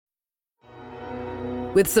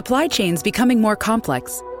With supply chains becoming more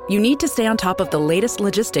complex, you need to stay on top of the latest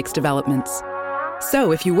logistics developments.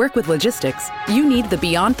 So if you work with logistics, you need the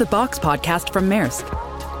Beyond the Box podcast from Maersk.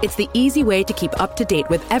 It's the easy way to keep up to date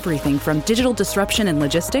with everything from digital disruption in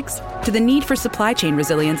logistics to the need for supply chain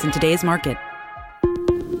resilience in today's market.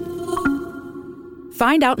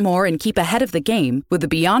 Find out more and keep ahead of the game with the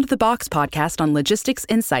Beyond the Box podcast on logistics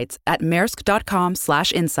insights at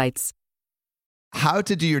maersk.com/insights. How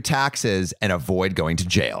to do your taxes and avoid going to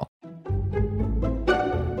jail.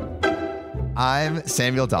 I'm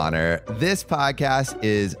Samuel Donner. This podcast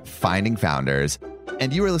is Finding Founders,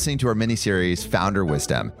 and you are listening to our mini-series, Founder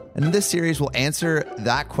Wisdom. And in this series, we'll answer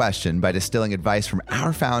that question by distilling advice from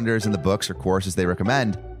our founders in the books or courses they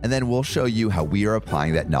recommend, and then we'll show you how we are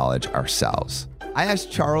applying that knowledge ourselves. I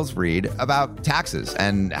asked Charles Reed about taxes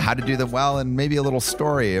and how to do them well, and maybe a little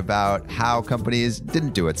story about how companies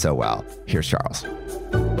didn't do it so well. Here's Charles.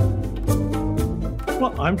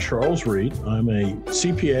 Well, I'm Charles Reed. I'm a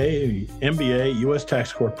CPA, MBA, U.S.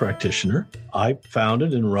 Tax Court practitioner. I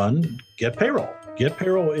founded and run Get Payroll. Get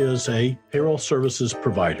Payroll is a payroll services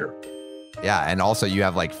provider. Yeah, and also you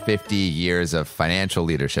have like 50 years of financial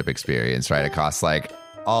leadership experience, right? Across like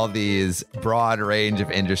all these broad range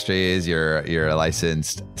of industries. You're a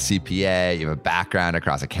licensed CPA. You have a background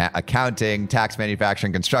across accounting, tax,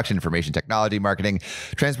 manufacturing, construction, information technology, marketing,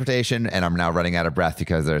 transportation. And I'm now running out of breath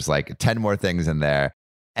because there's like 10 more things in there.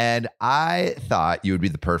 And I thought you would be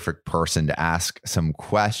the perfect person to ask some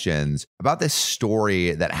questions about this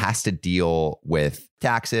story that has to deal with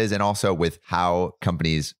taxes and also with how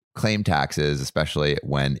companies claim taxes, especially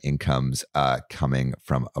when income's coming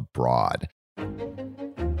from abroad.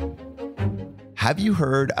 Have you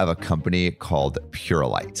heard of a company called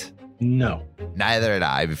Purolite? No. Neither had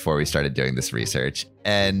I before we started doing this research.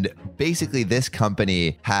 And basically, this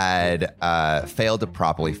company had failed to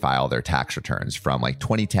properly file their tax returns from like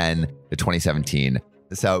 2010 to 2017.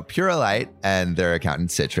 So Purolite and their accountant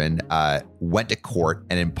Citrin went to court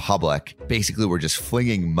and in public basically were just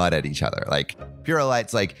flinging mud at each other. Like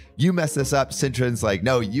Purolite's like, you messed this up. Citrin's like,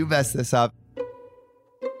 no, you messed this up.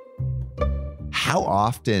 How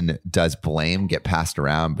often does blame get passed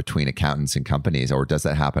around between accountants and companies, or does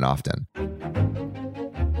that happen often?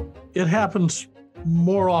 It happens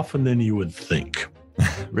more often than you would think.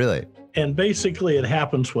 Really? And basically it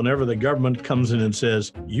happens whenever the government comes in and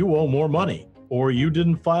says, you owe more money, or you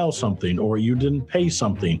didn't file something, or you didn't pay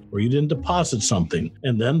something, or you didn't deposit something.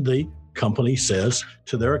 And then the company says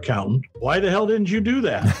to their accountant, why the hell didn't you do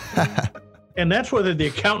that? And that's whether the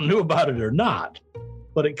accountant knew about it or not.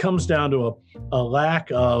 But it comes down to a lack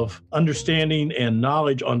of understanding and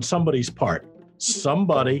knowledge on somebody's part.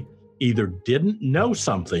 Somebody either didn't know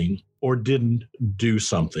something or didn't do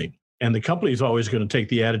something. And the company is always going to take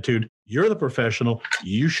the attitude, you're the professional,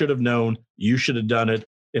 you should have known, you should have done it.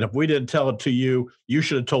 And if we didn't tell it to you, you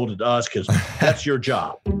should have told it to us because that's your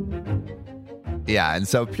job. Yeah, and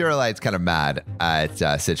so Purolite's kind of mad at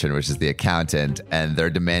Citrin, which is the accountant, and they're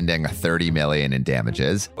demanding $30 million in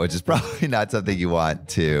damages, which is probably not something you want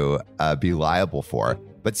to be liable for.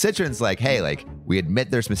 But Citrin's like, hey, like we admit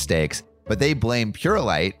there's mistakes, but they blame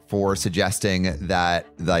Purolite for suggesting that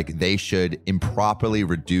like they should improperly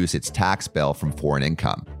reduce its tax bill from foreign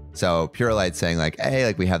income. So Purolite's saying like, hey,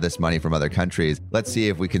 like we have this money from other countries. Let's see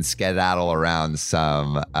if we can skedaddle around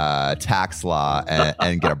some tax law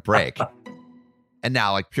and get a break. And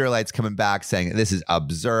now like Purolite's coming back saying this is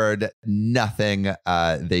absurd. Nothing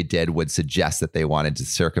they did would suggest that they wanted to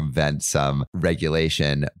circumvent some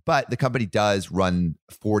regulation. But the company does run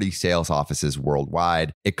 40 sales offices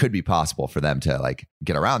worldwide. It could be possible for them to like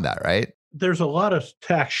get around that, right? There's a lot of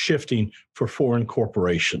tax shifting for foreign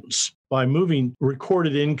corporations. By moving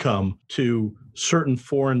recorded income to certain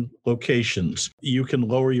foreign locations, you can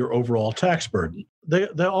lower your overall tax burden.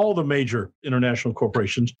 All the major international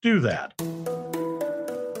corporations do that.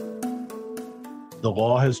 The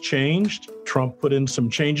law has changed. Trump put in some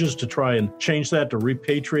changes to try and change that, to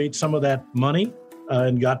repatriate some of that money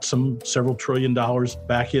and got several $1 trillion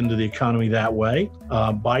back into the economy that way.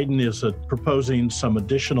 Biden is proposing some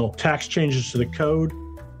additional tax changes to the code.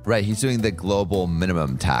 Right. He's doing the global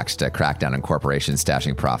minimum tax to crack down on corporations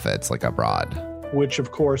stashing profits like abroad. Which,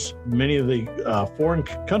 of course, many of the foreign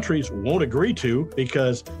countries won't agree to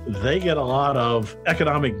because they get a lot of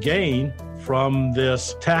economic gain from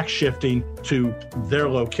this tax shifting to their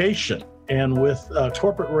location. And with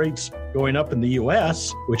corporate rates going up in the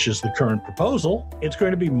U.S., which is the current proposal, it's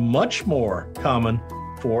going to be much more common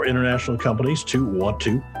for international companies to want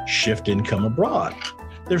to shift income abroad.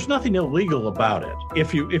 There's nothing illegal about it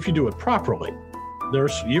if you do it properly.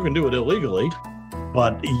 You can do it illegally,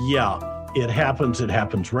 but yeah, It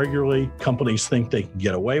happens regularly. Companies think they can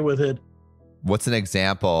get away with it. What's an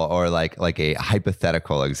example or like a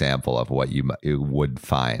hypothetical example of what you would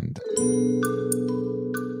find?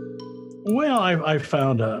 Well, I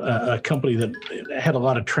found a company that had a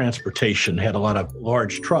lot of transportation, had a lot of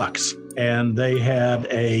large trucks, and they had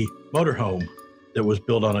a motorhome that was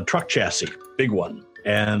built on a truck chassis, big one.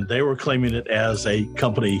 And they were claiming it as a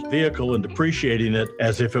company vehicle and depreciating it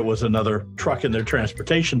as if it was another truck in their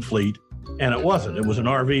transportation fleet. And it wasn't. It was an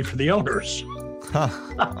RV for the owners.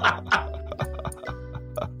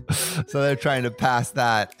 So they're trying to pass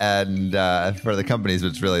that and for the companies, but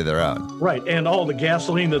it's really their own. Right. And all the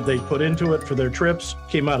gasoline that they put into it for their trips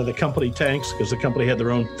came out of the company tanks because the company had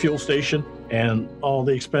their own fuel station and all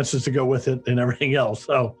the expenses to go with it and everything else.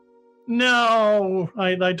 So no,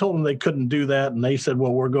 I told them they couldn't do that. And they said,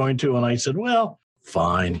 well, we're going to. And I said, well,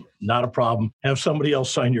 fine, not a problem. Have somebody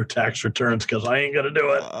else sign your tax returns because I ain't going to do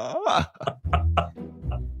it.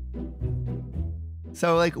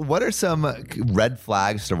 So, like, what are some red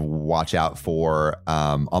flags to watch out for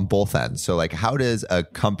on both ends? So, like, how does a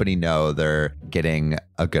company know they're getting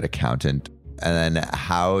a good accountant? And then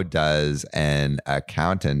how does an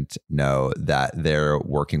accountant know that they're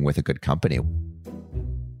working with a good company?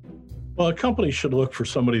 Well, a company should look for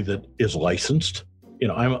somebody that is licensed. You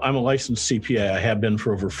know, I'm a licensed CPA. I have been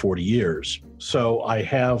for over 40 years. So I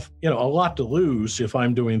have, a lot to lose if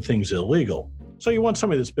I'm doing things illegal. So you want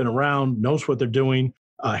somebody that's been around, knows what they're doing,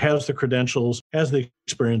 has the credentials, has the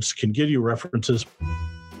experience, can give you references.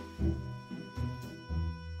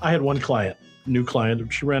 I had one client, new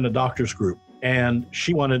client. She ran a doctor's group, and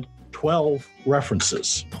she wanted 12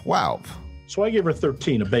 references. 12. So I gave her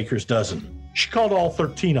 13, a baker's dozen. She called all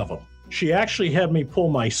 13 of them. She actually had me pull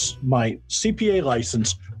my CPA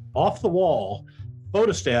license off the wall,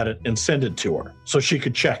 photostat it, and send it to her so she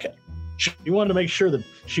could check it. She wanted to make sure that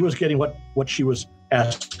she was getting what she was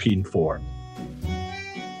asking for.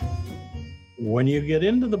 When you get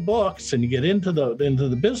into the books and you get into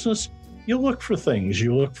the business, you look for things.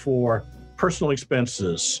 You look for personal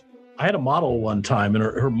expenses. I had a model one time, and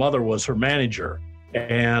her mother was her manager.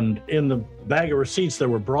 And in the bag of receipts, there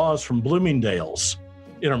were bras from Bloomingdale's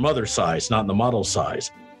in her mother's size, not in the model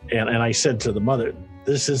size. And I said to the mother,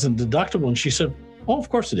 this isn't deductible. And she said, oh, of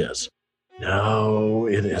course it is. No,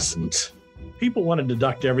 it isn't. People want to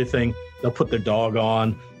deduct everything. They'll put their dog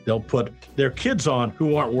on. They'll put their kids on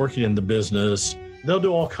who aren't working in the business. They'll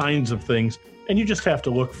do all kinds of things, and you just have to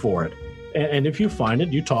look for it. And if you find it,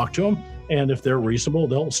 you talk to them. And if they're reasonable,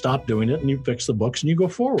 they'll stop doing it, and you fix the books and you go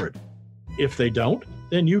forward. If they don't,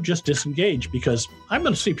 then you just disengage, because I've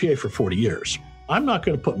been a CPA for 40 years. I'm not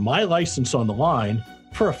going to put my license on the line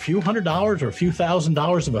for a few $100s or a few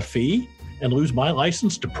 $1,000s of a fee and lose my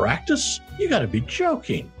license to practice? You got to be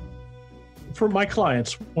joking. For my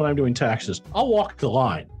clients, when I'm doing taxes, I'll walk the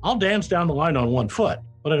line. I'll dance down the line on one foot,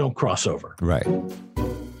 but I don't cross over. Right.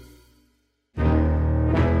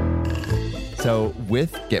 So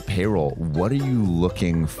with Get Payroll, what are you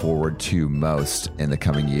looking forward to most in the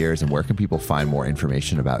coming years, and where can people find more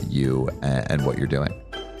information about you and what you're doing?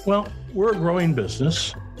 Well, we're a growing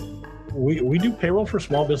business. We do payroll for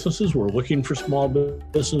small businesses. We're looking for small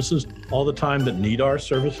businesses all the time that need our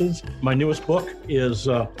services. My newest book is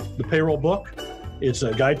the Payroll Book. It's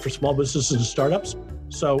a guide for small businesses and startups.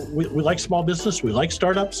 So we like small business. We like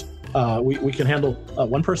startups. We can handle a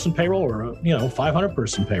one-person payroll or a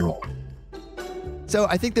 500-person payroll. So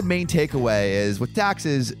I think the main takeaway is with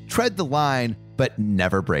taxes, tread the line, but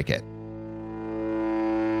never break it.